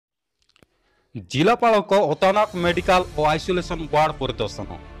जिलापालक अचानक मेडिकल और isolation ward परिदर्शन।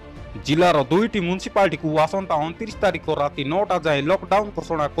 जिलार दुईटी municipality को आसंता 29 तारिख राति 9टा जाए लॉकडाउन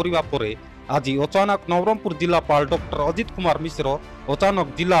घोषणा करने पर आज अचानक नवरंगपुर जिलापाल डॉक्टर अजित कुमार मिश्र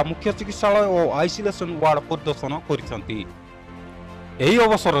अचानक जिला मुख्य चिकित्सालय और आइसोलेशन वार्ड परिदर्शन करिसेंती। एही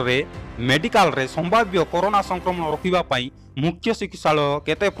अवसर में मेडिकल रे संभाव्य कोरोना संक्रमण रोकने मुख्य चिकित्सालय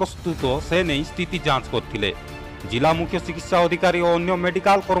केते प्रस्तुत से नहीं स्थिति जांच करथिले। जिला मुख्य चिकित्सा अधिकारी और अन्य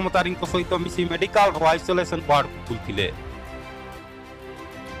मेडिकल कर्मचारी सहित मिसी मेडिकल आइसोलेशन वार्ड खुलथिले।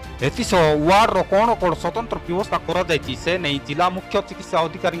 एथिसह वार्ड रो कोण कोण स्वतंत्र व्यवस्था करा जायछि से नहीं जिला मुख्य चिकित्सा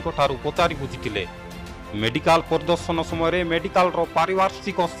अधिकारी ठारू पचारि बुझिथिले। मेडिकल परिदर्शन समय मेडिकल रो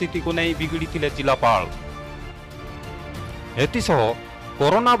पारिवार्षिक स्थिति को नहीं बिगड़ीथिले जिलापाल। एथिसह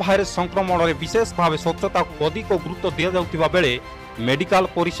कोरोना भाइरस संक्रमण में विशेष भाव स्वच्छता को अधिक गुरुत्व दिया जाउथिबा बेले मेडिकल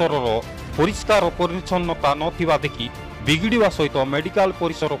परिसर परिष्कार परिच्छन्नता नथिबा देखि बिगड़िवा सहित मेडिकल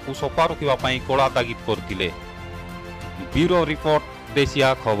परिसर को सफा रखिबा पई कड़ा तागिद करथिले। ब्यूरो रिपोर्ट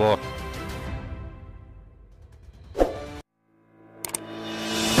देसिया खबर।